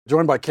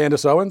Joined by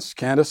Candace Owens.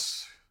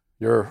 Candace,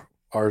 you're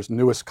our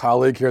newest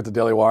colleague here at the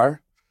Daily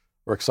Wire.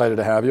 We're excited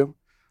to have you.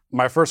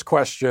 My first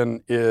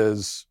question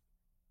is,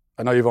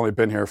 I know you've only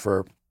been here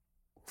for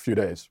a few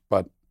days,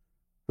 but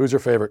who's your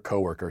favorite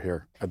coworker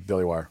here at the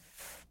Daily Wire?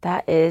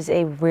 That is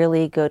a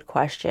really good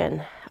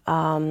question.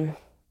 I'm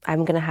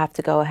going to have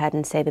to go ahead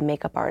and say the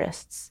makeup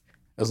artists.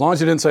 As long as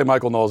you didn't say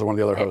Michael Knowles or one of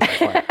the other hosts,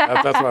 that's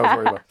fine. That's what I was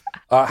worried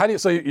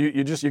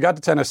about. You got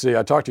to Tennessee.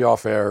 I talked to you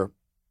off air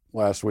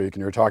last week,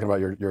 and you were talking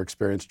about your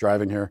experience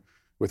driving here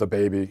with a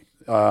baby.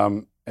 I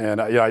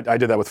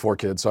did that with 4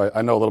 kids, so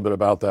I know a little bit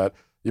about that.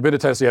 You've been to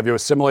Tennessee. Have you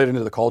assimilated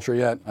into the culture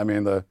yet? I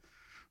mean, the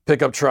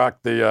pickup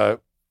truck, the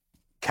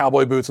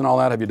cowboy boots and all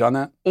that. Have you done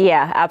that?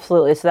 Yeah,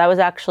 absolutely. So that was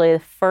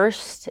actually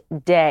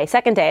the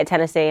second day at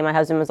Tennessee. My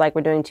husband was like,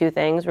 we're doing 2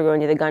 things. We're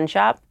going to the gun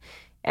shop,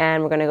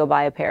 and we're going to go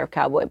buy a pair of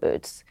cowboy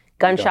boots.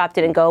 Gun shop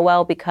didn't go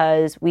well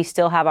because we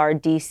still have our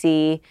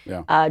DC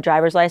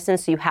driver's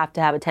license, so you have to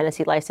have a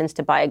Tennessee license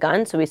to buy a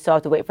gun, so we still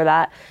have to wait for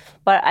that.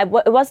 But it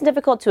wasn't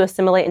difficult to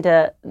assimilate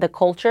into the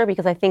culture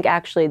because I think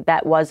actually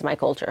that was my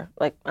culture.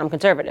 Like, I'm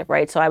conservative,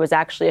 right? So I was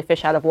actually a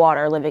fish out of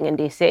water living in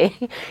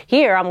DC.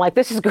 Here, I'm like,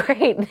 this is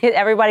great.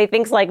 Everybody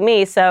thinks like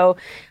me, so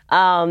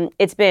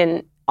it's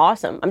been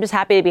awesome. I'm just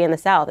happy to be in the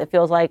South. It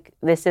feels like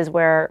this is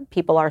where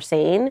people are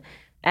sane.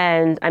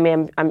 And I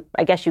mean,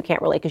 I guess you can't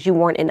relate because you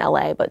weren't in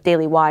LA, but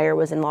Daily Wire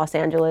was in Los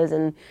Angeles,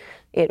 and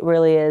it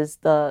really is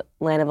the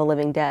land of the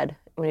living dead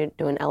when you're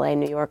doing LA,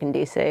 New York, and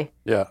DC.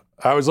 Yeah.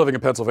 I was living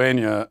in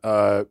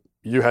Pennsylvania.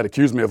 You had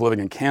accused me of living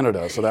in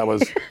Canada, so that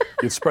was,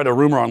 you'd spread a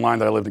rumor online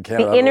that I lived in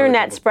Canada. The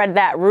internet spread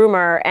that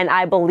rumor, and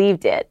I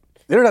believed it.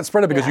 The internet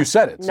spread it because you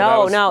said it.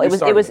 So it was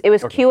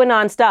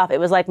QAnon stuff. It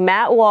was like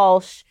Matt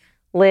Walsh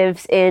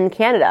lives in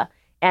Canada.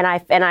 And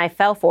I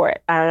fell for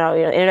it. I don't know,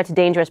 the internet's a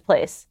dangerous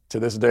place. To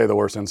this day, the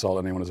worst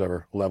insult anyone has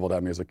ever leveled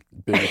at me is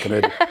being a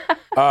Canadian.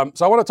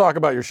 So I want to talk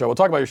about your show. We'll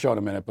talk about your show in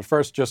a minute. But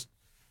first, just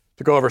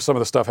to go over some of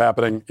the stuff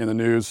happening in the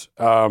news,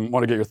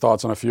 want to get your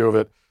thoughts on a few of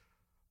it.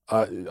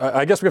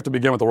 I guess we have to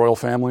begin with the royal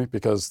family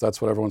because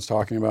that's what everyone's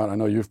talking about. I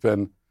know you've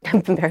been...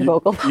 I've been very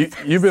vocal.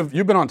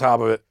 You've been on top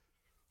of it.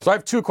 So I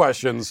have 2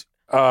 questions.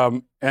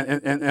 And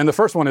the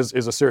first one is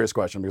a serious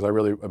question because I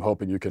really am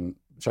hoping you can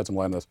shed some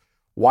light on this.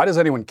 Why does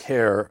anyone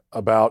care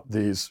about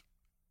these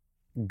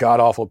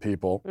god-awful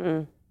people?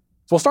 So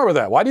we'll start with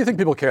that. Why do you think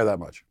people care that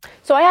much?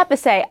 So I have to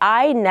say,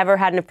 I never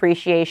had an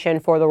appreciation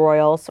for the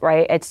royals,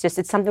 right? It's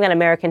something that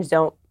Americans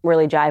don't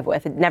really jive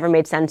with. It never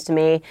made sense to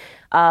me.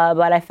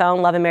 But I fell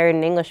in love and married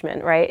an Englishman,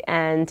 right?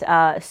 And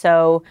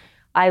so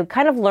I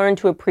kind of learned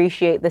to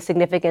appreciate the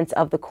significance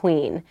of the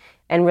Queen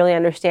and really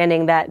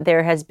understanding that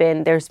there's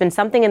been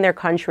something in their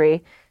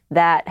country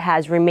that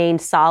has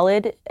remained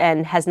solid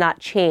and has not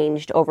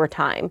changed over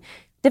time.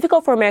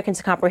 Difficult for Americans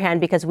to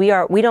comprehend because we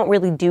don't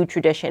really do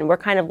tradition. We're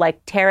kind of like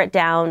tear it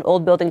down,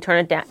 old building, tear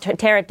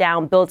it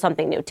down, build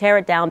something new, tear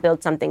it down,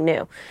 build something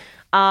new.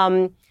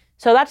 So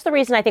that's the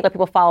reason I think why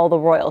people follow the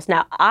royals.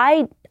 Now,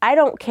 I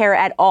don't care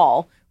at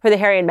all for the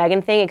Harry and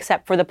Meghan thing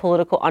except for the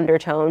political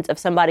undertones of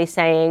somebody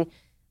saying,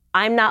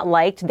 I'm not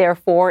liked,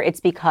 therefore it's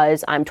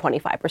because I'm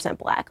 25%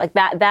 black. Like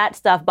that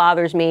stuff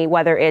bothers me,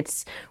 whether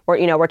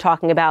we're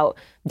talking about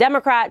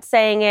Democrats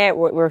saying it,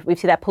 we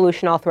see that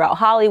pollution all throughout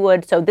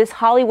Hollywood. So this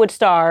Hollywood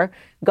star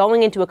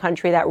going into a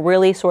country that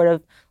really sort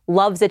of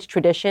loves its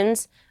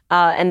traditions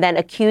and then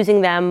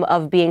accusing them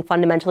of being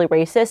fundamentally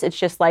racist, it's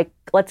just like,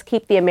 let's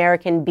keep the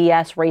American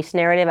BS race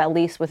narrative, at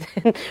least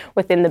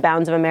within the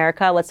bounds of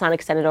America. Let's not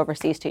extend it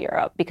overseas to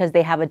Europe because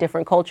they have a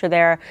different culture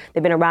there.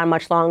 They've been around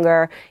much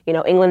longer.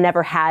 England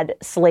never had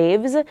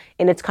slaves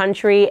in its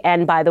country.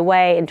 And by the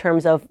way, in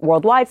terms of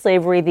worldwide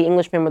slavery, the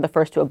Englishmen were the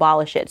first to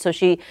abolish it. So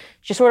she's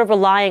sort of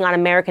relying on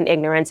American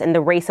ignorance and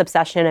the race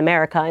obsession in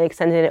America and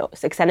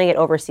extending it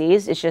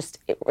overseas.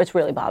 It's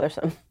really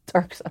bothersome. It's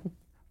irksome.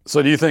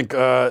 So do you think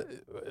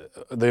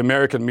the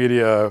American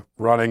media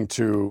running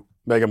to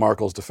Meghan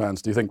Markle's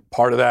defense, do you think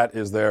part of that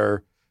is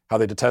how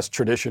they detest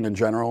tradition in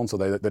general, and so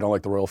they don't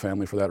like the royal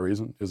family for that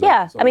reason?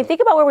 Yeah, I mean,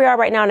 think about where we are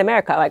right now in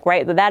America,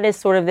 right? That is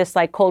sort of this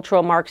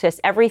cultural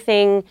Marxist,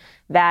 everything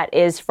that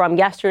is from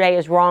yesterday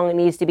is wrong and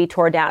needs to be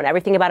torn down.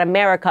 Everything about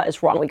America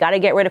is wrong. We got to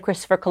get rid of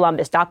Christopher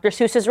Columbus. Dr.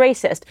 Seuss is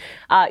racist.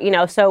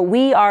 So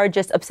we are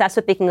just obsessed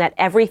with thinking that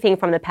everything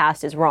from the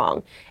past is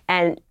wrong.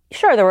 And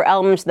sure, there were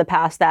elements of the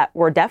past that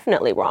were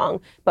definitely wrong,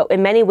 but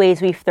in many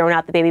ways we've thrown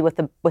out the baby with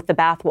the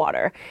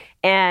bathwater.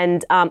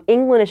 And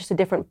England is just a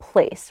different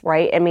place,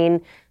 right? I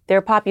mean,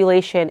 their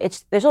population,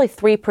 there's only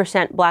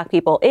 3% black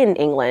people in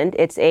England.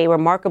 It's a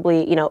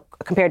remarkably,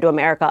 compared to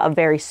America, a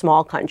very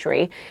small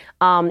country.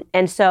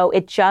 And so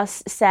it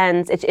just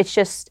sends,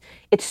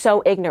 it's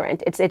so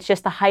ignorant. It's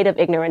just the height of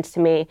ignorance to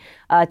me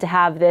to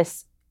have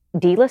this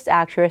D-list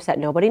actress that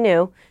nobody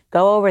knew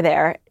go over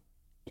there.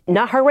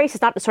 Her race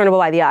is not discernible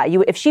by the eye.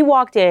 If she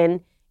walked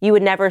in, you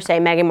would never say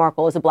Meghan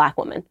Markle is a black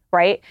woman,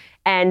 right?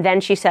 And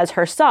then she says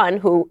her son,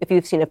 who, if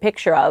you've seen a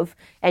picture of,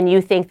 and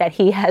you think that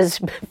he has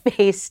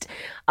faced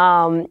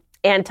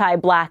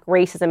anti-black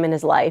racism in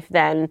his life,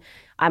 then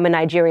I'm a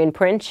Nigerian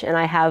prince and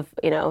I have,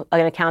 an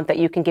account that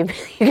you can you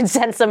can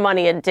send some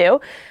money into.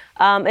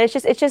 And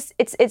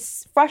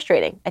it's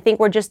frustrating. I think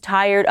we're just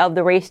tired of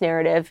the race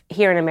narrative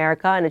here in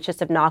America, and it's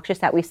just obnoxious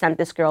that we sent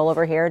this girl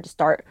over here to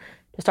start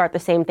the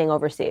same thing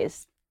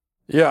overseas.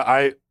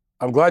 Yeah,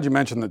 I'm glad you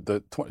mentioned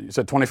that you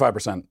said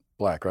 25%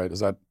 black, right? Is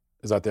that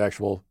the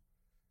actual?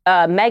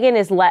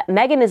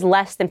 Meghan is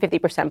less than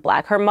 50%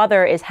 black. Her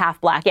mother is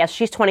half black. Yes,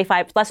 she's less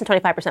than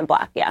 25%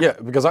 black. Yeah. Yeah,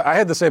 because I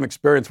had the same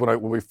experience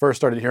when we first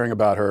started hearing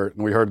about her,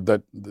 and we heard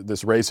that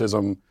this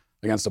racism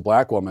against a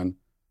black woman.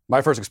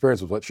 My first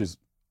experience was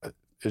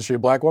is she a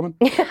black woman?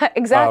 Yeah,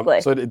 exactly.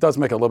 So it does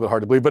make it a little bit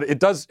hard to believe, but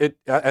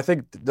I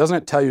think, doesn't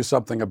it tell you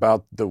something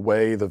about the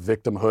way the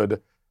victimhood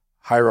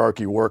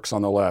hierarchy works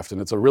on the left? And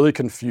it's a really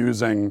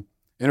confusing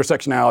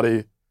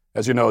intersectionality,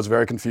 as you know, is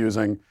very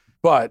confusing.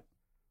 But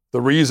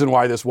the reason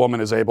why this woman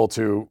is able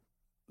to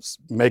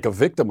make a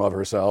victim of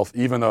herself,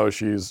 even though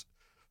she's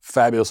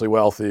fabulously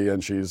wealthy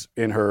and she's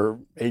in her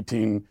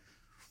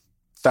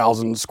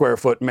 18,000 square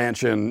foot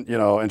mansion,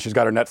 and she's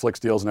got her Netflix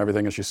deals and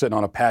everything, and she's sitting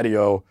on a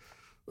patio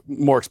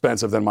more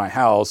expensive than my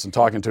house and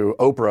talking to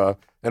Oprah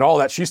and all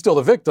that, she's still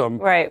the victim,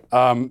 right?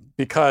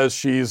 Because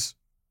she's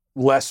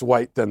less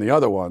white than the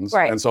other ones,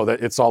 right? And so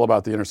that it's all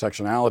about the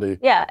intersectionality.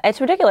 Yeah,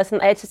 it's ridiculous,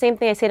 and it's the same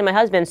thing I say to my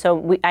husband.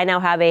 So I now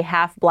have a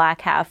half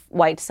black, half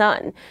white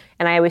son,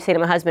 and I always say to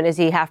my husband, "Is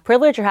he half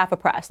privileged or half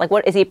oppressed? Like,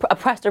 what is he,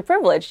 oppressed or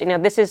privileged?"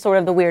 This is sort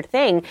of the weird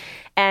thing.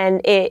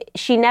 And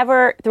she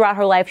never, throughout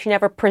her life, she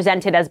never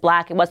presented as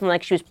black. It wasn't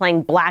like she was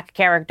playing black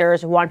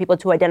characters or wanted people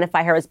to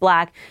identify her as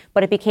black.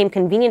 But it became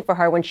convenient for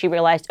her when she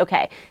realized,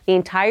 okay, the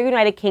entire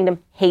United Kingdom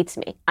hates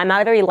me. I'm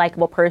not a very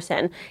likable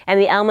person, and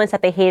the elements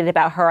that they hated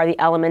about her are the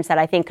elements that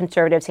I think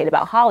conservatives hate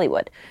about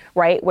Hollywood,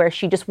 right? Where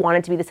she just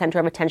wanted to be the center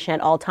of attention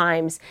at all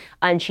times,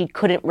 and she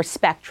couldn't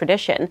respect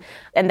tradition.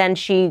 And then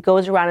she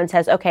goes around and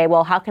says, okay,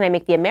 well, how can I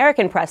make the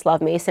American press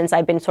love me since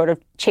I've been sort of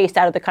chased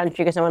out of the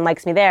country because no one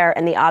likes me there?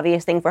 And the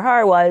obvious thing for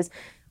her was,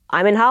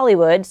 I'm in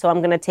Hollywood, so I'm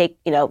going to take,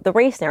 the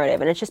race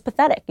narrative. And it's just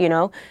pathetic,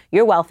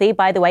 You're wealthy.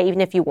 By the way,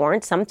 even if you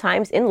weren't,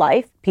 sometimes in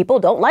life, people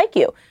don't like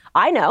you.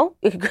 I know.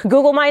 You can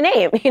Google my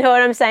name. You know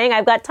what I'm saying?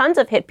 I've got tons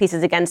of hit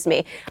pieces against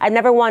me. I've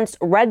never once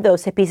read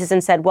those hit pieces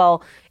and said,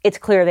 well, it's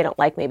clear they don't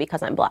like me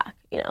because I'm black.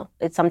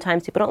 It's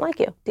sometimes people don't like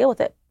you. Deal with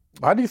it.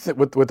 How do you think,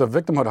 with the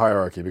victimhood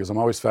hierarchy, because I'm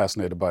always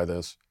fascinated by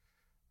this,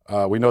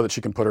 we know that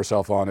she can put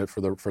herself on it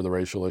for the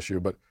racial issue,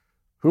 but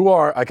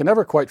I can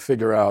never quite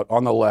figure out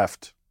on the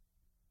left,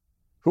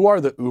 who are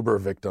the uber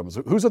victims?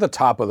 Who's at the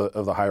top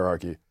of the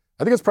hierarchy?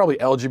 I think it's probably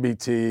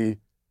LGBT,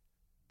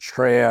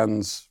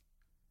 trans.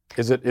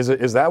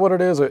 Is that what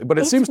it is? But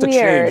it seems to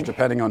change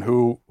depending on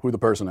who the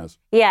person is.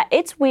 Yeah,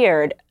 it's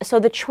weird. So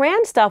the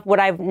trans stuff, what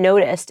I've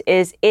noticed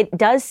is it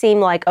does seem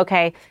like,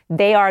 okay,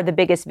 they are the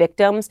biggest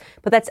victims,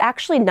 but that's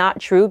actually not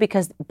true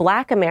because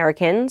Black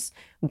Americans,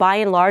 by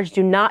and large,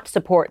 do not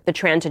support the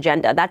trans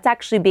agenda. That's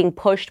actually being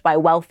pushed by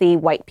wealthy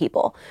white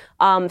people.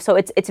 So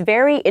it's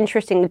very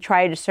interesting to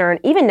try to discern,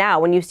 even now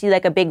when you see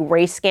like a big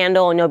race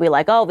scandal and you'll be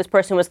like, oh, this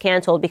person was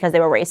canceled because they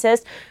were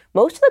racist.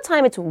 Most of the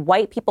time it's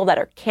white people that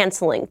are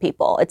canceling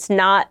people. It's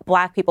not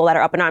Black people that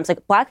are up in arms.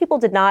 Like Black people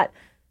did not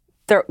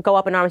go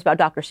up in arms about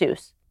Dr.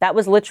 Seuss. That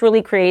was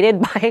literally created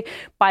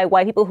by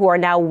white people who are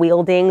now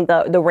wielding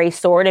the race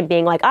sword and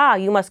being like,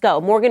 you must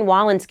go. Morgan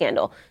Wallen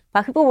scandal.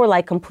 Black people were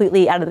like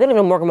completely they don't even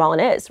know who Morgan Wallen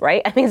is,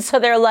 right? I mean, so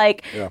they're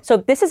like, So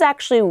this is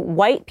actually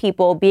white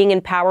people being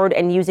empowered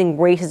and using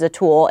race as a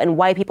tool, and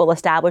white people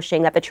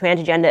establishing that the trans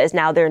agenda is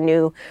now their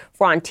new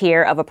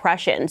frontier of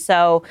oppression.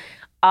 So,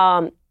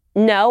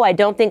 no, I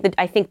don't think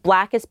I think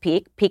Black is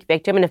peak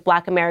victim. And if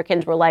Black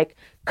Americans were like,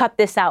 cut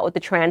this out with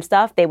the trans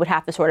stuff, they would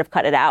have to sort of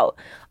cut it out.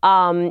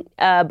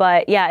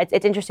 But yeah,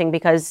 it's interesting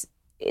because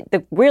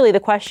really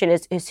the question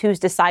is who's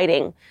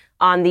deciding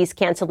on these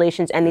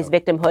cancellations and these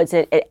victimhoods.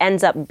 It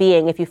ends up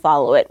being, if you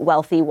follow it,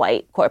 wealthy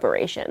white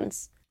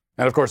corporations.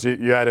 And of course,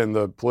 you add in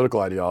the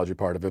political ideology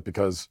part of it,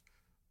 because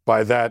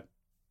by that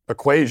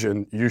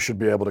equation, you should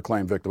be able to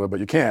claim victimhood, but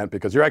you can't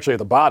because you're actually at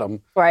the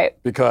bottom.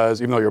 Right.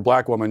 Because even though you're a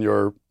Black woman,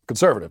 you're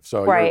conservative.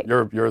 So right.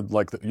 you're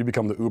like, you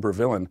become the uber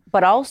villain.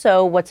 But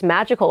also what's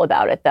magical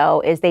about it,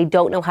 though, is they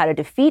don't know how to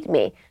defeat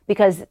me,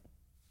 because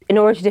in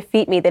order to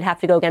defeat me, they'd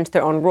have to go against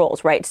their own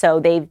rules, right? So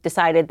they've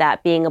decided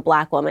that being a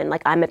Black woman,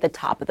 like I'm at the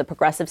top of the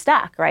progressive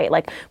stack, right?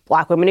 Like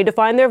Black women need to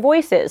find their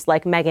voices.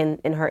 Like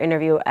Meghan in her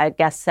interview, I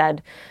guess,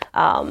 said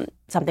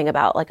something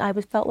about like, I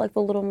felt like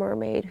the Little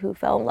Mermaid who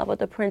fell in love with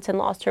the prince and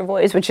lost her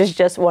voice, which is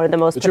just one of the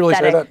most pathetic. Really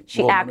say that?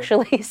 She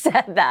actually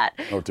said that.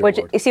 Oh, which,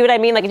 Lord. you see what I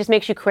mean? Like it just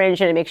makes you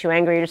cringe and it makes you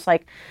angry. You're just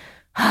like,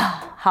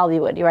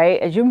 Hollywood, right?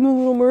 As you're a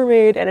Little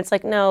Mermaid. And it's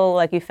like, no,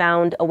 like you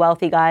found a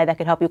wealthy guy that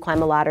could help you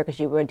climb a ladder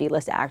because you were a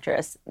D-list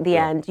actress. The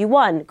end. You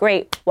won.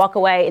 Great. Walk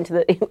away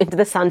into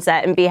the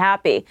sunset and be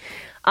happy.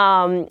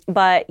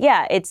 But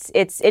yeah, it's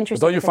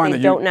interesting. Don't you find that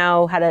they don't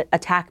know how to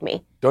attack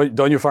me?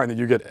 Don't you find that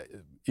you get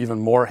even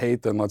more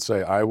hate than, let's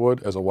say, I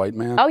would as a white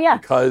man? Oh, yeah.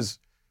 Because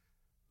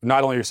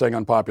not only you're saying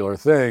unpopular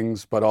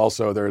things, but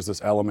also there's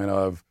this element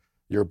of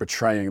you're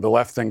betraying. The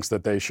left thinks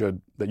that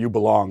that you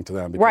belong to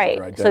them because of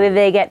your identity. So that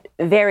they get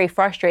very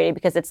frustrated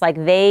because it's like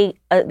they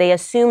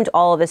assumed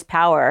all of this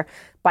power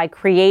by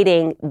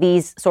creating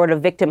these sort of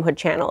victimhood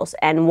channels.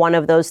 And one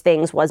of those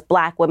things was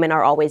black women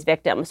are always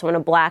victims. So when a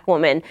black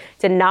woman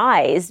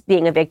denies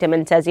being a victim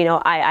and says,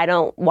 I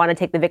don't want to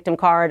take the victim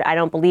card, I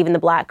don't believe in the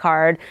black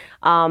card,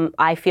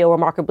 I feel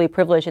remarkably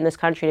privileged in this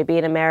country to be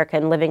an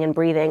American living and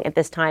breathing at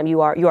this time,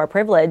 you are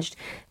privileged.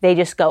 They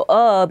just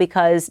go,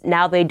 because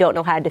now they don't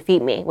know how to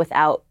defeat me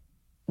without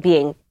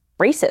being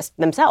racist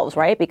themselves,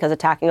 right? Because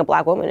attacking a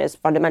black woman is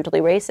fundamentally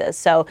racist.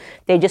 So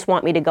they just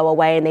want me to go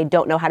away and they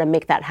don't know how to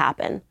make that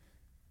happen.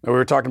 We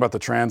were talking about the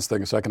trans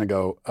thing a second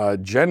ago.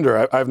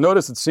 Gender, I've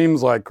noticed it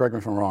seems like, correct me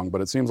if I'm wrong,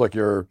 but it seems like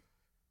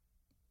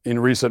in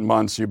recent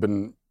months, you've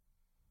been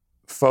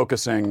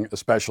focusing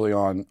especially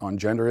on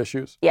gender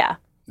issues. Yeah.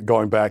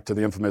 Going back to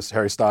the infamous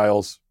Harry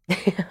Styles,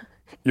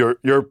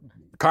 your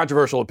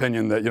controversial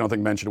opinion that you don't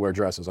think men should wear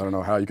dresses. I don't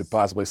know how you could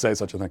possibly say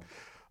such a thing.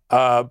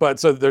 But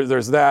so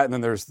there's that, and then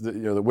there's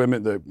the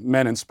women, the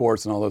men in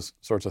sports and all those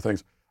sorts of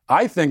things.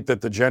 I think that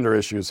the gender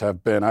issues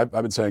have been, I've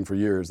been saying for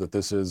years that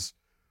this is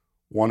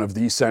one of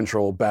the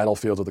central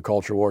battlefields of the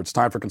culture war. It's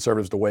time for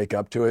conservatives to wake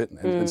up to it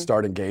and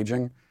start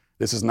engaging.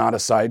 This is not a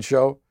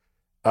sideshow.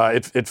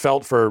 It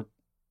felt for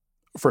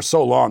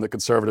so long that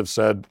conservatives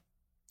said,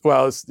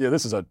 well,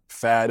 this is a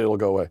fad, it'll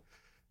go away.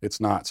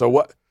 It's not. So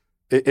what?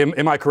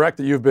 Am I correct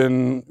that you've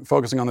been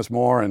focusing on this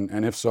more?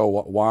 And if so,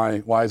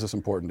 why is this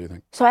important, do you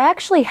think? So I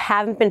actually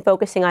haven't been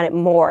focusing on it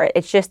more.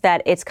 It's just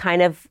that it's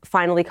kind of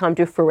finally come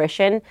to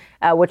fruition,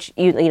 which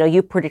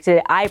you predicted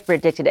it, I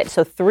predicted it.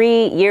 So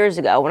 3 years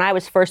ago, when I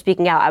was first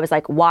speaking out, I was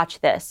like,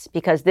 watch this,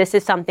 because this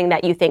is something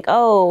that you think,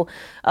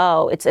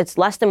 it's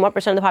less than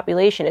 1% of the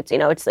population. It's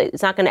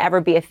not going to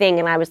ever be a thing.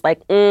 And I was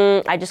like,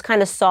 I just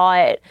kind of saw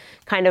it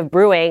kind of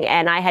brewing.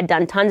 And I had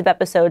done tons of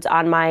episodes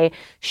on my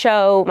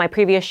show, my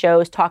previous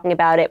shows, talking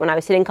about it. When I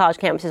was sitting college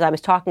campuses, I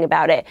was talking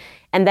about it.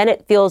 And then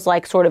it feels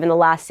like sort of in the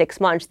last 6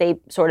 months, they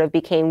sort of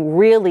became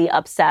really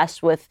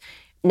obsessed with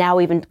now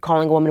even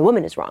calling a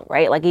woman is wrong,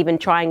 right? Like even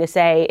trying to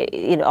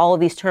say, all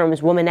of these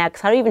terms, woman X,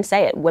 how do you even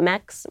say it?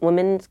 Womex?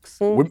 Women's?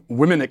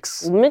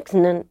 Womenix.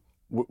 Womixin.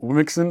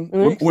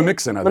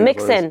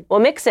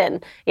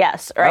 Womixin.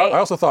 Yes, right? I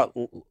also thought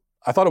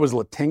it was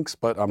Latinx,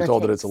 but I'm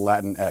told that it's a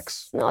Latin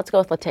X. No, let's go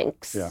with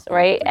Latinx,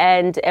 right?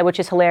 And which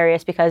is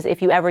hilarious because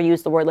if you ever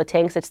use the word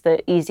Latinx, it's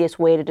the easiest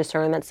way to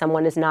discern that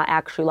someone is not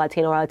actually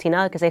Latino or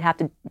Latina because they'd have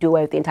to do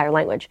away with the entire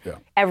language. Yeah.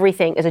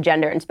 Everything is a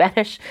gender in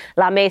Spanish.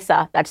 La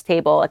mesa, that's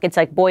table. Like it's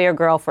like boy or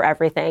girl for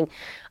everything.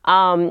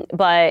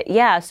 But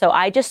yeah, so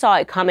I just saw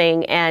it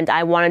coming and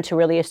I wanted to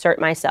really assert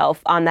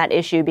myself on that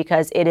issue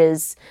because it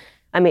is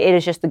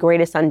just the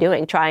greatest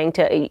undoing,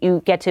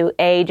 you get to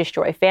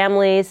destroy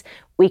families,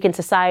 weaken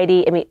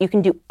society. You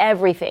can do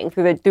everything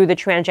through the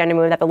transgender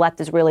movement that the left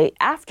is really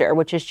after,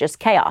 which is just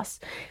chaos.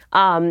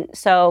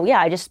 So yeah,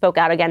 I just spoke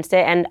out against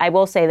it. And I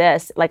will say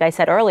this, like I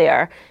said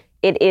earlier,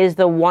 it is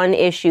the one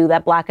issue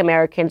that Black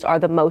Americans are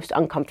the most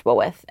uncomfortable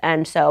with.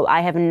 And so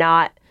I have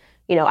not,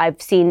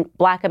 I've seen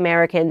Black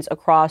Americans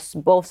across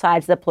both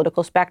sides of the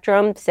political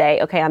spectrum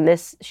say, okay, on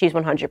this, she's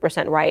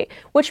 100% right,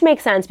 which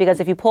makes sense because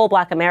if you poll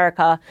Black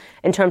America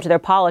in terms of their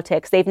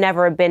politics, they've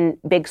never been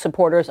big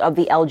supporters of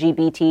the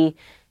LGBTQRNSET.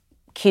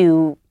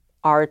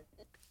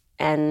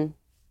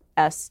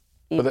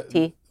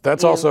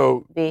 That's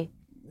also,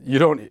 you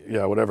don't,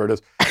 whatever it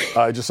is,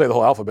 just say the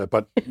whole alphabet,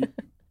 but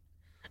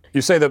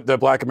you say that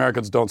Black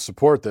Americans don't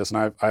support this,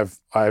 and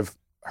I've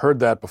heard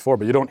that before,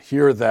 but you don't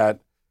hear that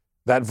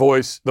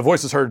voice. The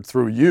voice is heard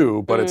through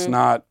you, but it's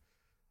not.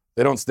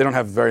 They don't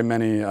have very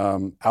many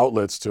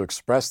outlets to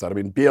express that.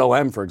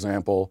 BLM, for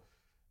example,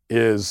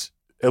 is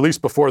at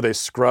least before they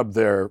scrubbed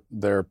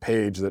their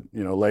page that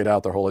laid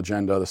out their whole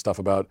agenda, the stuff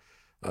about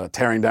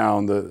tearing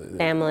down the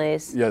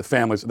families.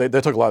 Families. They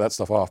took a lot of that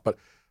stuff off, but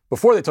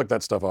before they took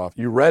that stuff off,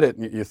 you read it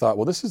and you thought,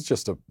 well, this is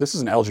an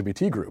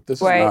LGBT group.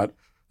 This is not.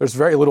 There's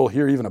very little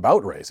here even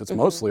about race. It's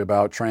mostly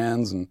about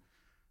trans and.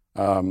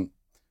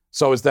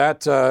 So is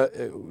that?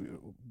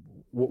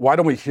 Why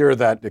don't we hear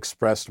that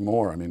expressed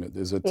more?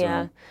 Is it?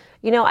 Yeah,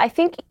 I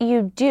think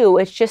you do.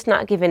 It's just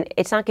not given.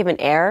 It's not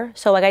given air.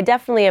 So, I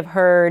definitely have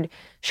heard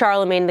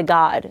Charlemagne the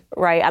God,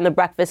 right, on the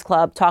Breakfast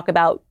Club talk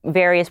about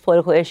various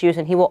political issues,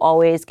 and they will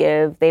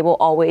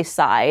always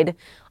side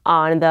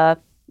on the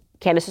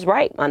Candace is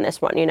right on this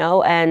one,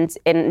 and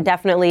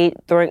definitely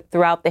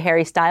throughout the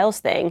Harry Styles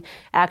thing.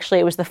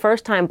 Actually, it was the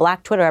first time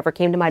Black Twitter ever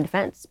came to my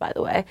defense, by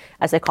the way,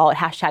 as they call it,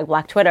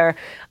 #Black Twitter,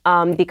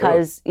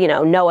 because,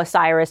 Noah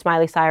Cyrus,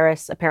 Miley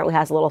Cyrus, apparently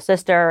has a little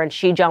sister, and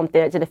she jumped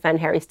in to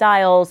defend Harry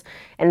Styles,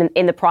 and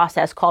in the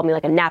process called me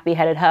like a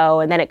nappy-headed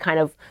hoe, and then it kind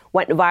of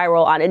went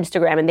viral on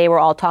Instagram, and they were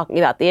all talking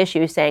about the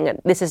issue, saying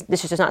this is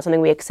just not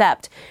something we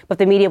accept, but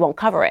the media won't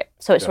cover it.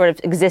 So it sort of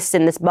exists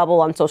in this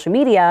bubble on social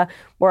media,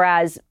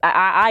 whereas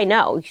I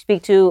know, you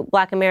speak to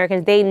Black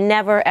Americans, they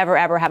never, ever,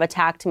 ever have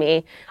attacked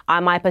me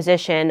on my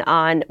position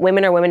on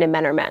women are women and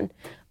men are men.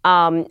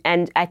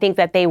 And I think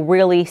that they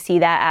really see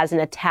that as an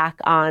attack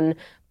on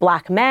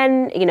Black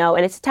men, and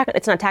it's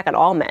an attack on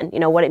all men,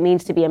 what it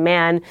means to be a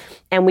man.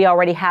 And we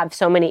already have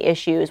so many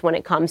issues when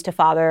it comes to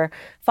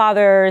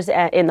fathers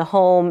in the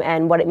home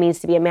and what it means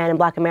to be a man in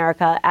Black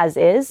America as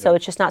is. So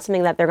it's just not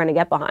something that they're going to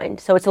get behind.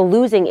 So it's a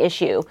losing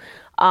issue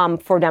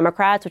for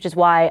Democrats, which is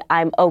why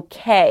I'm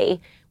okay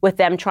with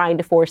them trying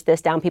to force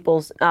this down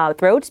people's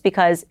throats,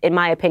 because in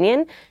my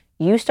opinion,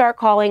 you start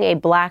calling a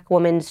Black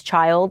woman's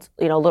child,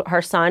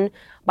 her son,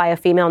 by a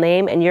female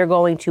name, and you're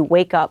going to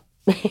wake up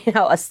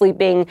a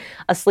sleeping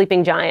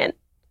giant.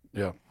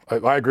 Yeah,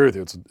 I agree with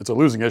you. It's a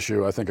losing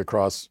issue, I think,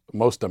 across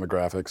most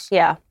demographics.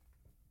 Yeah.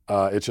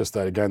 It's just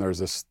that, again, there's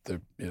this.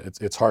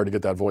 It's hard to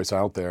get that voice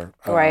out there,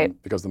 right?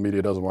 Because the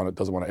media doesn't want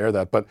to air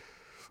that. But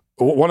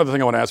one other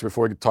thing I want to ask you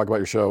before we talk about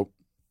your show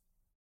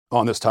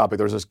on this topic,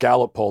 there was this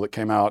Gallup poll that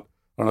came out.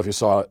 I don't know if you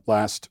saw it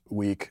last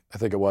week. I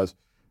think it was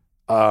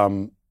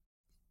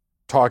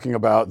talking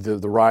about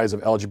the rise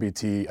of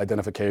LGBT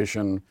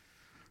identification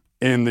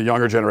in the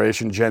younger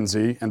generation, Gen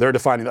Z, and they're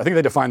defining. I think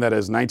they define that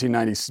as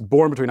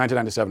born between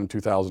 1997 and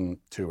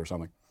 2002 or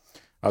something.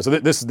 So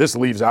this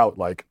leaves out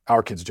like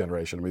our kids'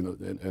 generation. I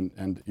mean,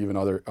 and even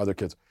other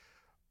kids.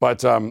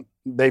 But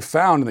they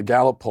found in the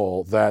Gallup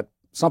poll that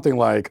something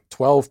like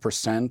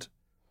 12%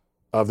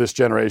 of this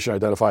generation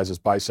identifies as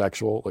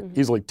bisexual, like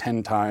easily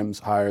 10 times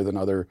higher than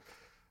other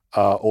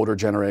older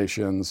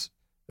generations.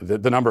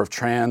 The number of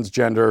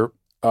transgender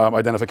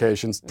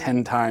identifications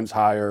 10 times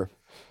higher.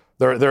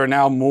 There are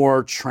now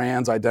more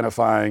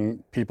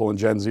trans-identifying people in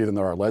Gen Z than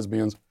there are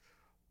lesbians.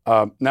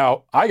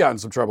 Now, I got in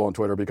some trouble on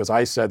Twitter because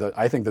I said that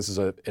I think this is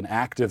an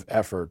active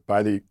effort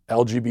by the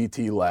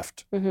LGBT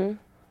left to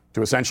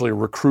essentially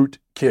recruit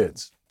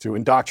kids, to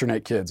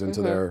indoctrinate kids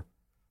into their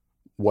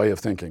way of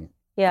thinking.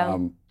 Yeah.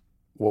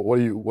 What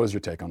is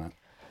your take on that?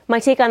 My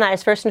take on that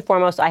is, first and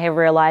foremost, I have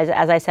realized,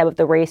 as I said with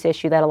the race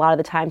issue, that a lot of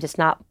the times it's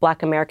not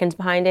Black Americans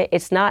behind it.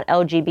 It's not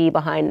LGB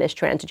behind this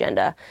trans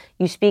agenda.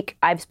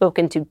 I've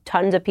spoken to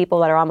tons of people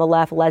that are on the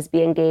left,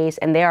 lesbian, gays,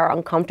 and they are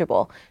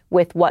uncomfortable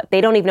with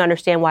they don't even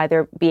understand why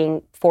they're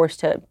being forced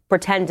to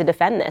pretend to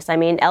defend this. I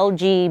mean,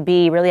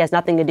 LGB really has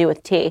nothing to do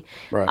with T.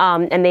 Right.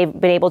 And they've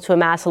been able to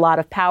amass a lot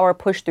of power,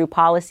 push through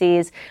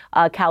policies.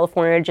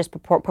 California just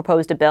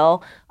proposed a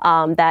bill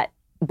that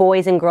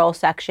boys and girls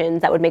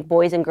sections, that would make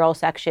boys and girls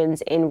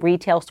sections in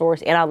retail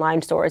stores and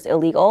online stores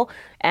illegal,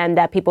 and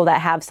that people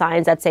that have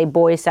signs that say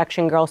boys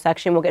section, girls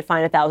section will get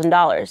fined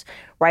 $1,000,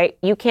 right?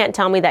 You can't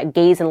tell me that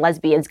gays and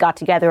lesbians got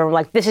together and were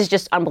like, this is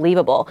just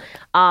unbelievable.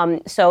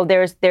 So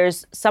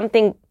there's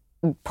something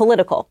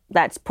political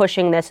that's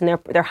pushing this, and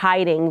they're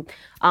hiding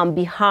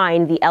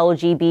behind the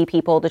LGB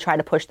people to try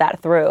to push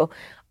that through,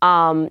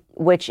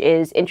 which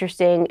is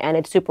interesting and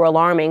it's super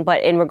alarming.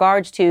 But in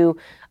regards to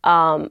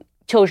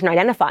children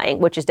identifying,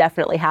 which is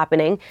definitely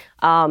happening,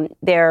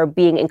 they're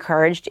being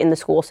encouraged in the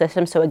school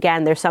system. So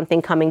again, there's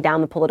something coming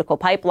down the political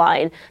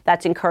pipeline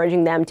that's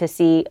encouraging them to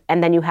see.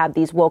 And then you have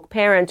these woke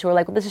parents who are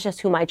like, well, this is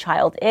just who my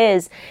child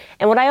is.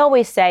 And what I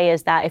always say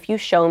is that if you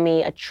show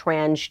me a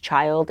trans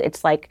child,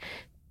 it's like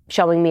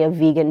showing me a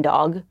vegan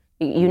dog.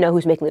 You know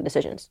who's making the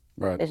decisions.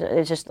 Right.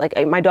 It's just like,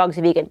 my dog's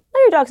a vegan. No,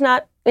 your dog's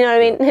not. You know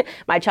what I mean?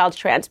 My child's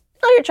trans.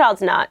 No, your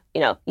child's not.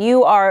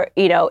 You are,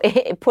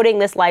 putting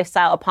this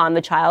lifestyle upon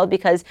the child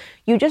because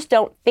you just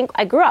don't think.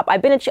 I grew up.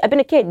 I've been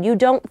a kid. You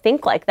don't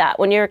think like that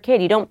when you're a kid.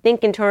 You don't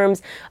think in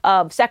terms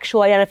of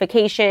sexual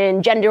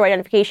identification, gender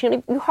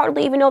identification. You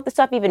hardly even know what the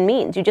stuff even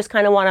means. You just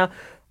kind of want to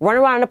run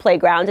around on a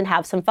playground and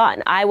have some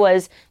fun. I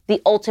was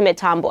the ultimate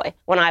tomboy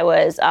when I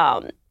was, I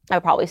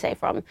would probably say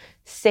from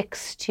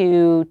 6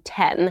 to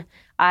 10.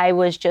 I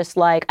was just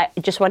like, I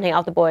just wanted to hang out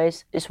with the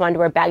boys, just wanted to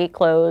wear baggy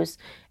clothes.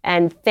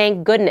 And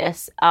thank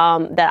goodness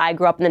that I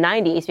grew up in the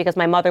 90s, because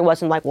my mother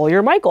wasn't like, well,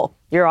 you're Michael.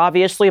 You're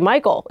obviously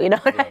Michael. You know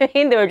what I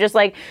mean? They were just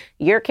like,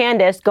 you're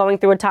Candace going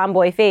through a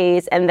tomboy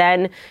phase. And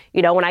then,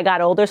 when I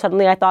got older,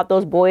 suddenly I thought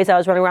those boys I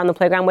was running around the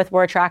playground with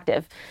were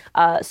attractive.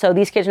 So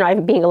these kids are not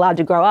even being allowed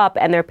to grow up,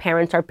 and their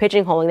parents are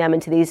pigeonholing them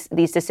into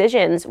these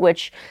decisions,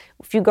 which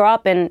if you grow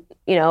up and,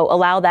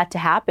 allow that to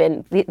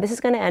happen, this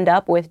is going to end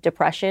up with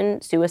depression,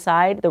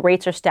 suicide. The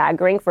rates are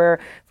staggering for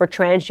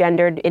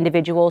transgendered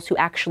individuals who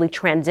actually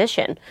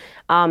transition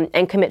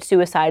and commit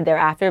suicide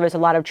thereafter. There's a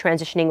lot of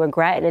transitioning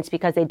regret, and it's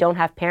because they don't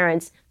have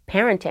parents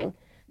parenting,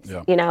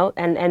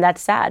 and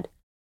that's sad.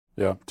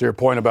 Yeah. To your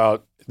point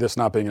about this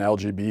not being an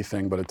LGB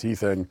thing, but a T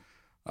thing,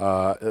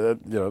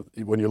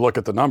 when you look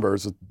at the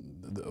numbers,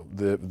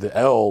 the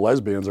L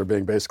lesbians are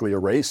being basically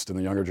erased in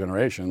the younger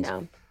generations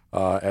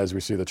as we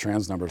see the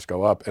trans numbers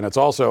go up. And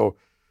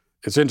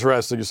it's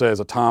interesting you say as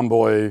a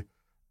tomboy,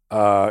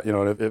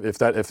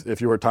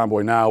 if you were a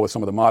tomboy now with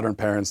some of the modern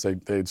parents,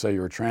 they'd say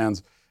you were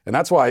trans. And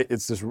that's why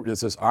it's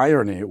this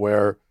irony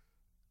where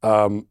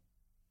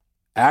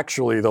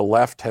actually the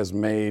left has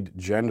made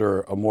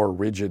gender a more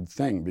rigid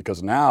thing,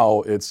 because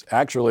now it's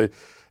actually,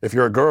 if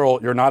you're a girl,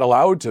 you're not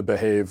allowed to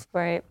behave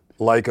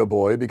like a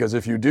boy, because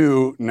if you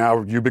do,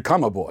 now you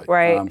become a boy.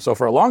 Right. So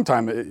for a long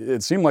time,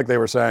 it seemed like they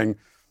were saying,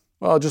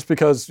 Well, just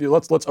because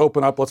let's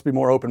open up, let's be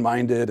more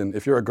open-minded, and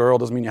if you're a girl,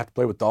 doesn't mean you have to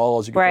play with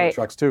dolls. You can play with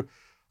trucks too.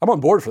 I'm on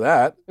board for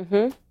that.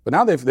 Mm-hmm. But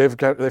now they've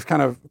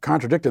kind of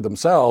contradicted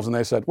themselves, and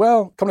they said,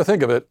 well, come to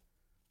think of it,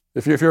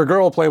 if you're a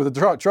girl playing with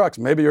the trucks,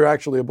 maybe you're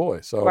actually a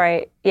boy. So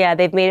right, yeah,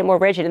 they've made it more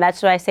rigid, and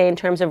that's what I say in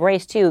terms of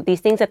race too. These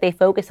things that they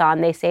focus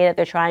on, they say that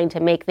they're trying to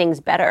make things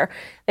better.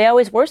 They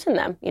always worsen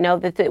them.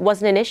 That it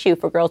wasn't an issue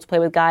for girls to play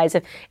with guys.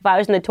 If I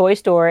was in the toy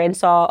store and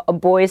saw a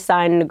boy's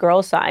sign and a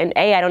girl's sign,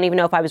 I don't even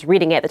know if I was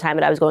reading it at the time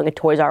that I was going to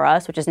Toys R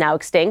Us, which is now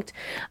extinct.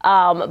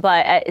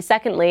 But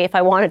secondly, if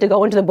I wanted to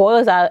go into the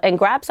boys aisle and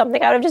grab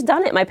something, I would have just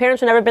done it. My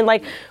parents would never been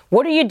like,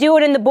 "What are you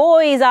doing in the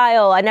boys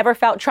aisle?" I never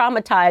felt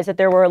traumatized that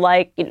there were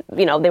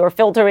they were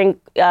filtering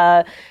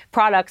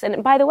products.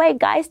 And by the way,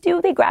 guys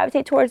they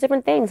gravitate towards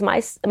different things.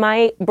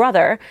 My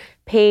brother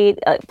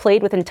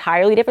played with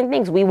entirely different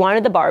things. We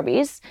wanted the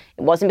Barbies.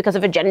 It wasn't because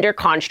of a gender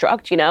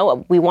construct, We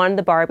wanted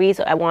the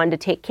Barbies. I wanted to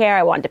take care.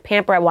 I wanted to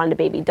pamper. I wanted a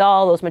baby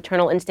doll. Those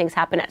maternal instincts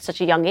happen at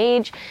such a young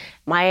age.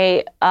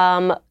 My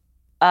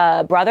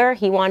brother,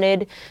 he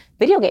wanted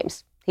video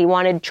games. He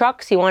wanted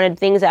trucks. He wanted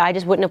things that I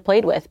just wouldn't have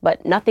played with.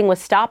 But nothing was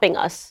stopping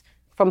us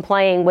from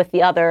playing with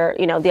the other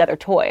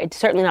toy. It's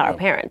certainly not our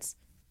parents.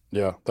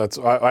 Yeah, that's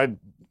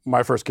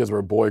my first kids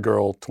were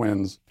boy-girl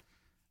twins,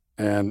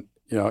 and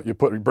you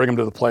bring them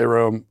to the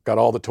playroom, got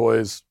all the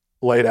toys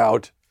laid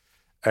out,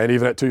 and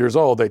even at 2 years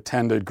old, they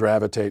tend to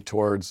gravitate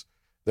towards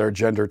their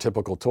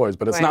gender-typical toys.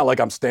 But it's not like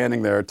I'm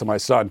standing there to my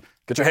son,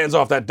 "Get your hands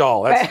off that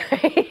doll.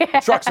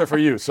 Trucks are for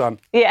you, son."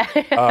 Yeah.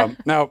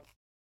 Now,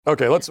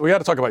 okay, we got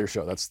to talk about your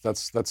show. That's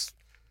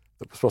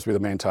supposed to be the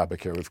main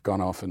topic here. We've gone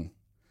off, and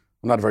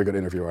I'm not a very good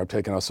interviewer. I'm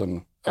taking us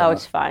on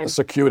it's fine. A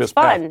circuitous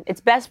path. Fun. It's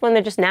best when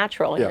they're just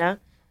natural,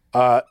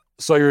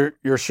 So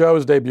your show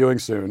is debuting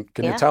soon.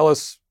 Can you tell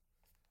us?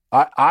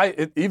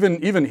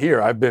 Even here,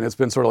 it's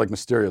been sort of like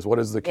mysterious. What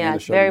is the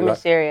Candace show? Very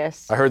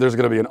mysterious. I heard there's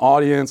going to be an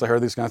audience. I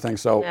heard these kind of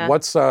things. So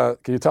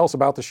can you tell us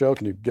about the show?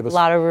 Can you give us a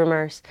lot of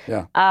rumors?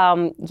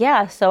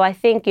 Yeah. So I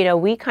think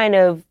we kind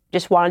of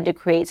just wanted to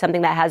create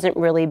something that hasn't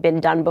really been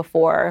done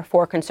before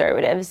for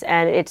conservatives.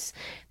 And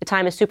the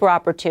time is super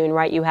opportune,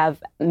 right? You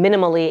have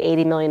minimally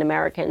 80 million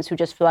Americans who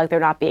just feel like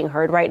they're not being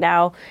heard right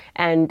now,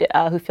 and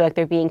who feel like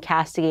they're being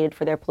castigated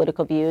for their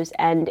political views.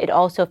 And it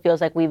also feels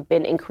like we've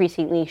been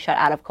increasingly shut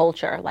out of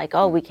culture. Like,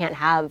 we can't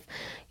have,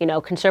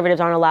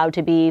 conservatives aren't allowed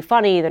to be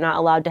funny. They're not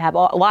allowed to have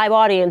live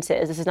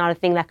audiences. This is not a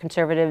thing that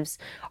conservatives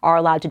are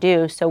allowed to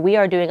do. So we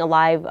are doing a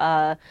live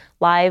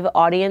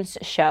audience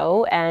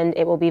show, and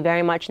it will be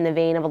very much in the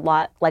vein of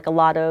a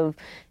lot of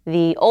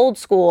the old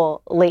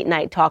school late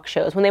night talk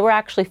shows when they were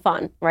actually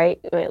fun, right?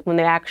 When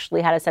they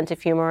actually had a sense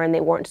of humor and they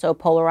weren't so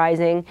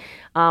polarizing,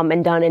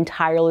 and done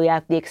entirely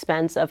at the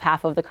expense of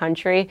half of the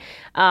country.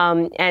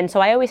 And so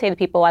I always say to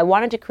people, I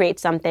wanted to create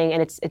something,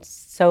 and it's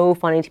so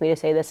funny to me to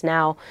say this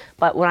now,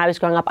 but when I was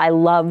growing up, I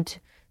loved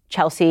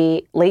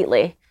Chelsea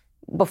Lately.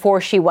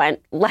 Before she went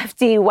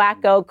lefty,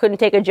 wacko, couldn't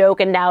take a joke,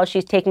 and now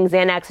she's taking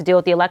Xanax to deal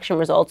with the election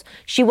results.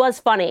 She was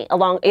funny.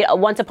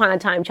 Once upon a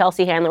time,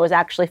 Chelsea Handler was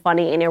actually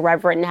funny and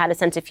irreverent and had a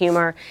sense of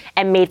humor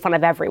and made fun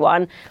of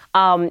everyone.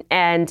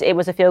 And it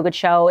was a feel-good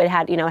show. It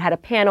had a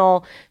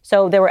panel.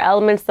 So there were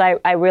elements that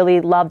I really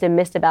loved and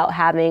missed about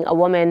having a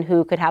woman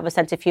who could have a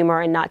sense of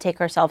humor and not take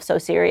herself so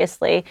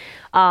seriously,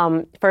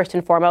 first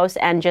and foremost,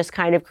 and just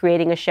kind of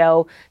creating a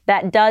show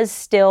that does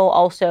still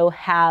also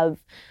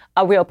have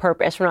a real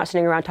purpose. We're not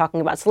sitting around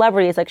talking about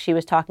celebrities like she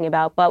was talking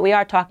about, but we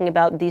are talking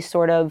about these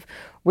sort of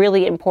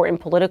really important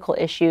political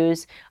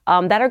issues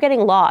that are getting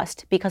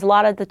lost, because a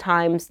lot of the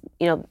times,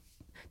 the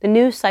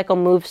news cycle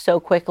moves so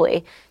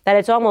quickly that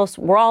it's almost,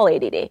 we're all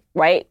ADD,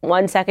 right?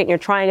 1 second you're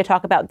trying to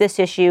talk about this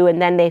issue,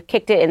 and then they've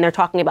kicked it and they're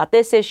talking about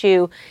this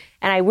issue.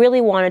 And I really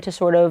wanted to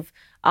sort of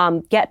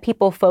get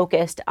people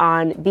focused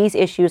on these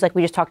issues like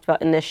we just talked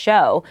about in this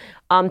show,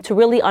 to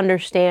really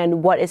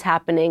understand what is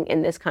happening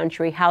in this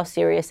country, how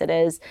serious it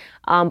is,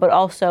 but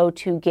also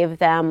to give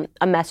them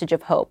a message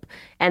of hope.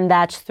 And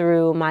that's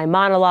through my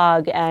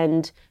monologue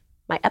and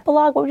my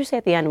epilogue. What would you say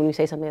at the end when you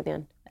say something at the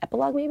end?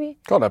 Epilogue, maybe?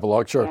 Called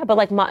epilogue, sure. Yeah, but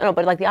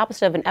but the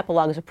opposite of an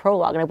epilogue is a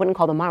prologue, and I wouldn't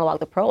call the monologue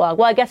the prologue.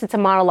 Well, I guess it's a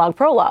monologue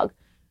prologue.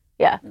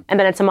 Yeah, and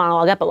then it's a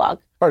monologue epilogue.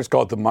 I just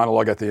call it the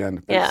monologue at the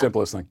end. It's the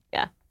simplest thing.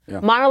 Yeah.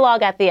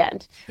 Monologue at the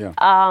end. Yeah.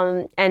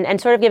 And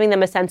sort of giving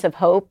them a sense of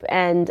hope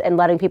and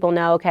letting people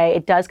know, okay,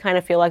 it does kind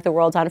of feel like the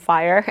world's on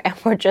fire and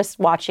we're just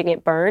watching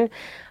it burn.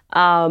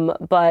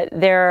 But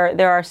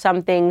there are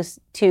some things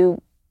to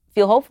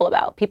feel hopeful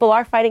about. People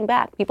are fighting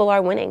back. People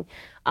are winning.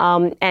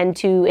 And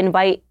to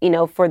invite,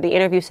 for the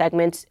interview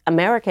segments,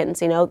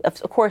 Americans,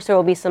 of course there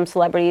will be some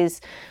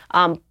celebrities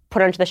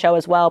put onto the show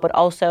as well, but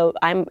also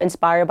I'm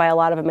inspired by a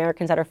lot of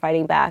Americans that are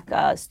fighting back,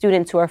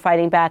 students who are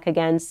fighting back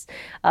against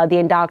the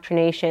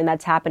indoctrination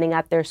that's happening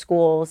at their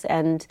schools,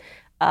 and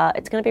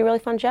it's going to be a really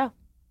fun show.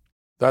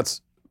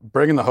 That's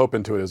bringing the hope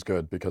into it is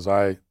good, because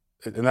and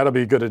that'll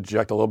be good to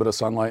inject a little bit of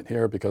sunlight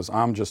here, because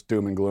I'm just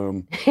doom and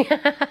gloom.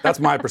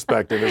 That's my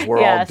perspective, is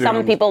we're all doomed.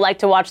 Some people like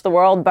to watch the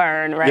world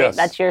burn, right? Yes.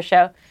 That's your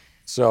show.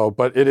 So,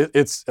 but I think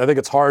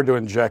it's hard to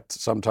inject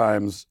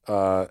sometimes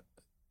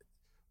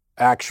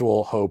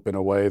actual hope in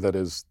a way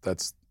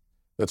that's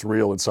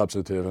real and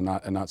substantive and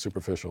not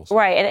superficial. So.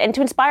 Right, and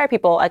to inspire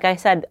people, like I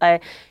said, I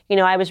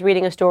was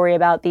reading a story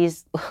about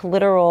these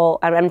literal,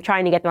 I'm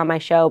trying to get them on my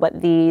show,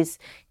 but these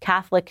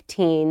Catholic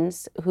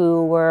teens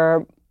who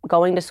were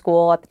going to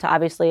school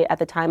obviously at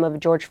the time of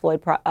George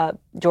Floyd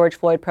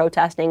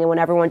protesting, and when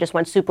everyone just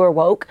went super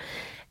woke,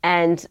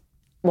 and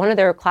one of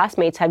their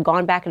classmates had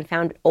gone back and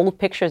found old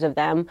pictures of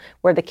them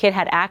where the kid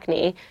had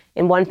acne.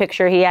 In one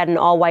picture, he had an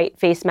all-white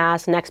face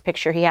mask. Next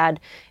picture, he had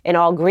an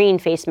all-green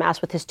face mask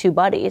with his two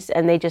buddies.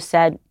 And they just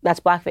said, that's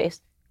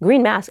blackface.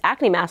 Green mask,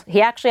 acne mask.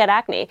 He actually had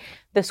acne.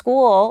 The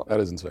school... That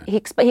is insane. He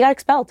got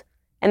expelled.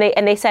 And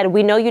they said,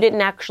 we know you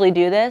didn't actually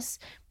do this,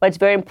 but it's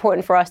very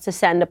important for us to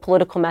send a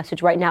political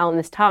message right now in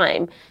this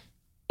time.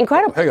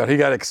 Incredible. Hang on, he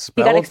got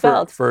expelled. He got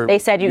expelled. For they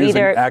said you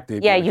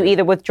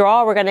either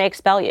withdraw or we're going to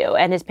expel you.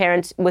 And his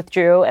parents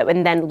withdrew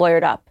and then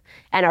lawyered up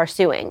and are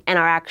suing and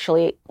are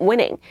actually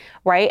winning,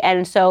 right?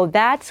 And so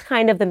that's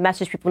kind of the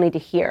message people need to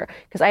hear.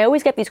 Because I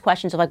always get these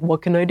questions of like,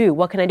 what can I do?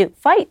 What can I do?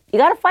 Fight. You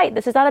got to fight.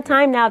 This is not a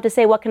time now to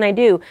say, what can I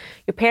do?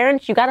 Your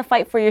parents, you got to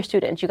fight for your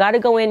students. You got to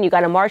go in, you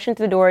got to march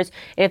into the doors.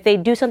 And if they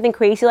do something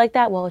crazy like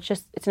that, well, it's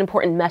an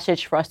important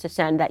message for us to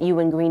send that you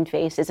in green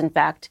face is in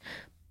fact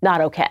not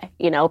okay,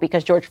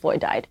 because George Floyd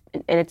died.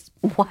 And it's,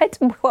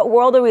 what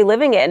world are we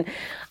living in?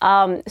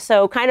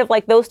 So kind of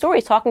like those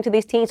stories, talking to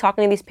these teens,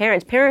 talking to these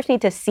parents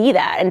need to see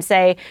that and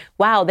say,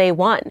 wow, they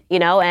won,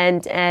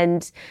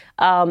 and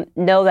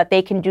know that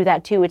they can do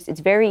that too.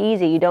 It's very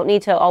easy. You don't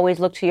need to always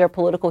look to your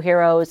political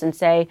heroes and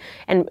say,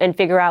 and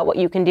figure out what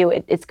you can do.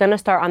 It's going to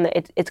start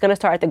it's going to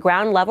start at the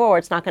ground level or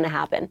it's not going to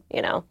happen,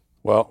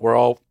 Well, we're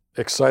all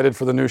excited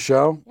for the new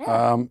show.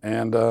 Yeah.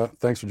 And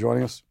thanks for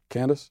joining us,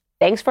 Candace.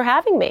 Thanks for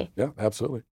having me. Yeah, absolutely.